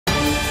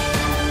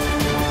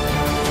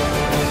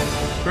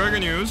Very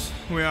good news.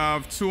 We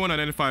have two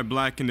unidentified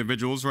black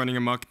individuals running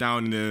amok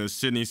down in the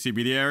Sydney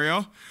CBD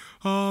area.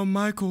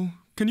 Michael,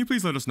 can you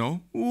please let us know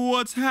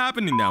what's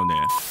happening down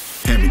there?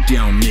 Hand me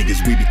down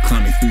niggas, we be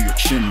climbing through your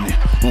chimney.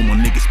 All my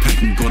niggas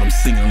packing, got them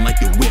singing like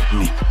they with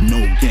me. No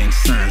gang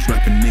signs,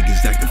 rapping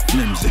niggas acting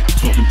flimsy.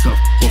 Talking tough,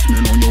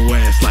 horsemen on your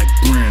ass like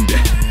Brandy.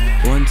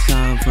 One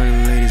time for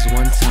the ladies,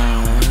 one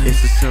time.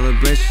 It's a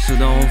celebration, so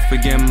don't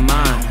forget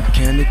mine.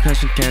 Candy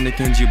Crush and Candy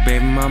Candy, your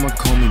baby mama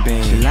call me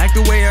babe. She like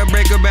the way I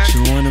break her back, she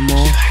want them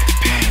more.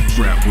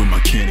 Rap with my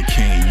candy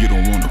cane, you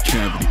don't want no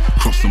cavity.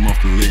 Cross them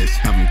off the list,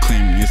 have them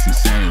claiming it's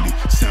insanity.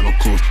 Santa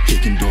Claus,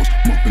 kicking doors,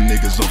 mopping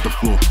niggas off the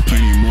floor.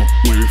 Plenty more,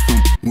 where it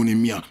from? Winnie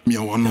meow,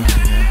 meow, I know.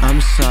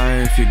 I'm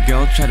sorry if your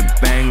girl try to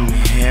bang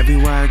me.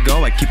 Everywhere I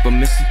go, I keep a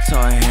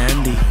mistletoe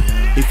handy.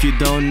 If you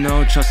don't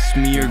know, trust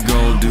me, your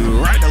girl do.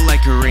 Ride her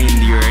like a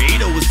reindeer,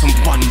 eat her with some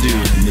fun, dude.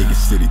 Niggas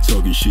steady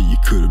talking shit, you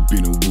could've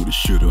been a woulda,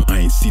 shoulda. I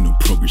ain't seen no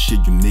progress shit,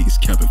 you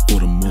niggas capping for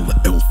the mola.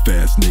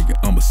 L-fast nigga,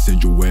 I'ma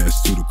send your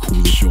ass to the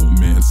cooler. Short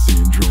man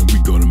syndrome,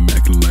 we got them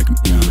acting like an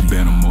Uber.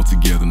 Band them all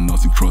together,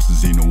 knots and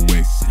crosses ain't no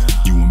way.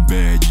 You ain't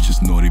bad, you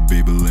just naughty,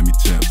 baby, let me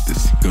tap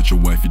this. Got your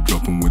wife, you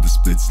dropping with the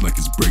splits like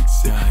it's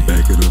breaks.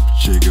 Back it up,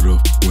 shake it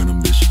off, when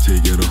I'm there, she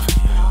take it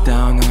off.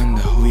 Down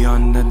under, we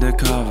under the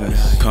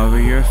covers. Cover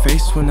your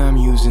face when I'm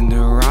using the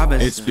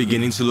robbers. It's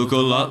beginning to look a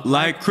lot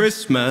like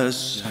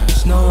Christmas.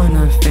 Snow on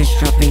her face,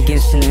 dropping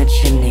gifts in her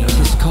chimney.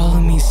 She's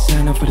calling me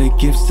Santa for the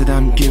gifts that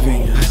I'm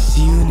giving. I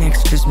see you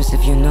next Christmas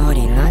if you're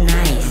naughty, not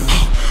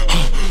nice.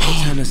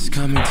 Santa's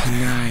coming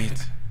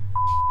tonight.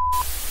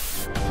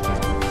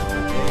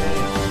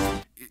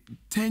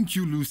 Thank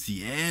you,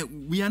 Lucy.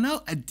 We are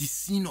now at the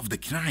scene of the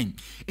crime,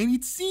 and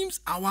it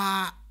seems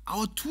our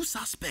two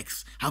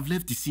suspects have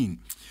left the scene.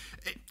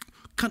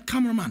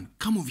 Cameraman,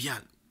 come over here.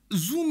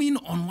 Zoom in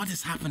on what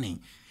is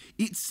happening.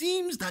 It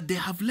seems that they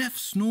have left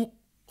snow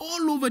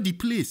all over the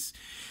place.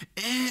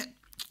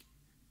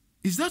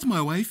 Is that my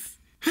wife?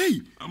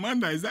 Hey,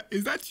 Amanda,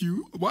 is that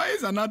you? Why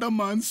is another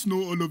man's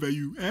snow all over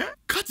you?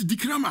 Cut the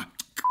camera.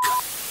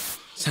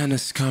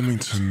 Santa's coming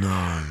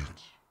tonight.